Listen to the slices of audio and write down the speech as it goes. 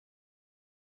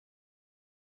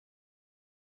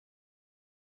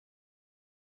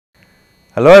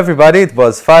Hello everybody, it's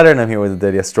Boaz Fyler and I'm here with the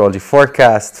Daily Astrology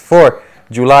Forecast for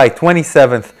July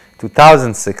 27th,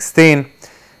 2016.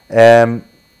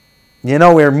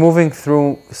 We're moving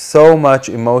through so much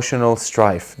emotional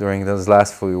strife during those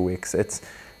last few weeks. It's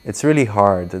really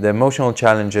hard. The emotional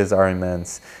challenges are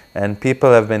immense, and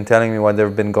people have been telling me what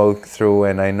they've been going through,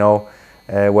 and I know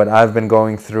what I've been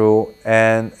going through,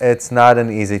 and it's not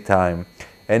an easy time.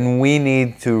 And we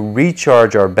need to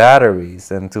recharge our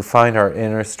batteries and to find our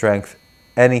inner strength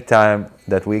anytime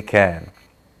that we can.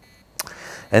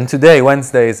 And today,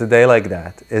 Wednesday, is a day like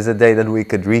that. It's a day that we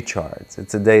could recharge.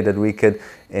 It's a day that we could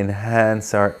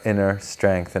enhance our inner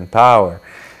strength and power.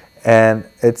 And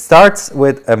it starts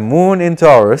with a moon in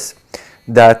Taurus,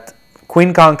 that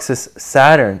quincunxus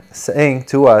Saturn saying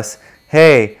to us,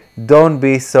 hey, don't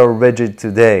be so rigid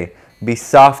today. Be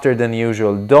softer than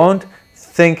usual. Don't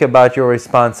think about your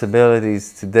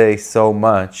responsibilities today so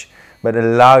much, but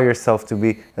allow yourself to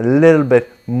be a little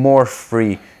bit more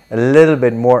free, a little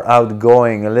bit more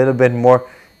outgoing, a little bit more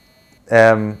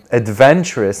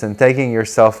adventurous, and taking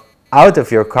yourself out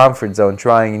of your comfort zone,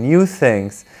 trying new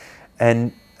things,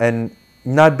 and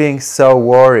not being so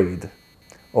worried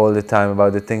all the time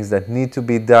about the things that need to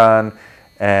be done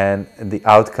and the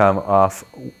outcome of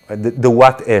the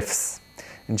what ifs.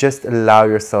 And just allow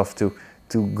yourself to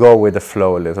go with the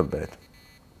flow a little bit.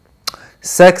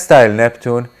 Sextile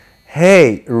Neptune.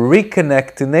 Hey,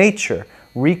 reconnect to nature.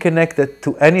 Reconnect it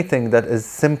to anything that is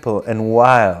simple and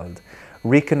wild.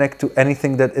 Reconnect to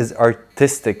anything that is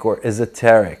artistic or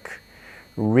esoteric.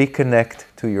 Reconnect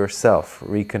to yourself.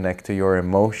 Reconnect to your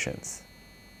emotions.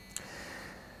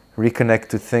 Reconnect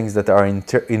to things that are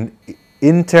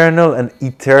internal and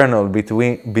eternal,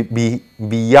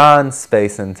 beyond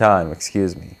space and time,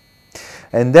 excuse me.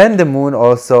 And then the moon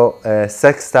also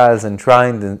sextiles and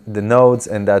trines the nodes,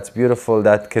 and that's beautiful.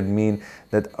 That could mean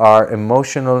that our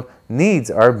emotional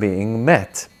needs are being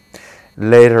met.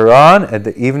 Later on, at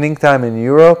the evening time in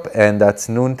Europe, and that's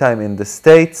noontime in the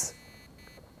States,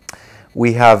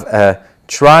 we have a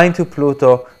trine to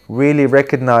Pluto, really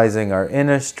recognizing our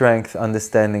inner strength,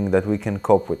 understanding that we can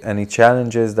cope with any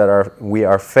challenges that we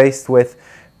are faced with,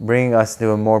 bringing us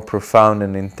to a more profound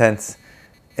and intense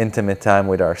intimate time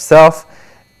with ourselves.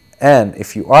 And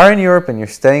if you are in Europe and you're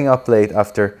staying up late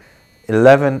after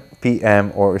 11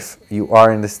 p.m. or if you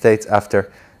are in the States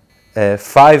after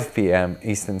 5 p.m.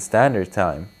 Eastern Standard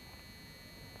Time,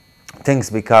 things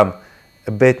become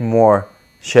a bit more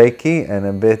shaky and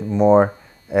a bit more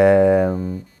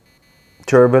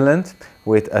turbulent,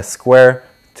 with a square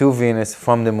to Venus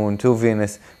from the moon to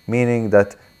Venus, meaning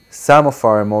that some of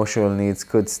our emotional needs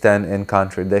could stand in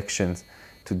contradictions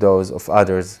to those of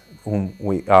others whom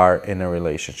we are in a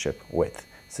relationship with.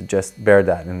 So just bear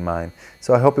that in mind.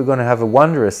 So I hope you're going to have a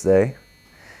wondrous day.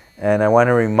 And I want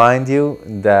to remind you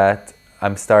that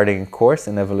I'm starting a course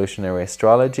in evolutionary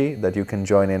astrology that you can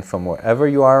join in from wherever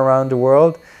you are around the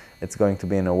world. It's going to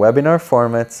be in a webinar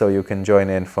format, so you can join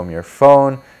in from your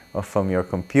phone or from your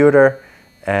computer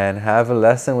and have a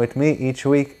lesson with me each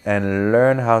week and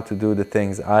learn how to do the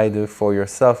things I do for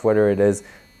yourself, whether it is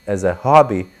as a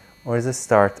hobby or as a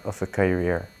start of a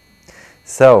career.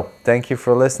 So, thank you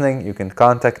for listening. You can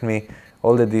contact me.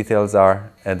 All the details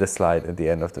are at the slide at the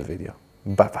end of the video.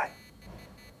 Bye-bye.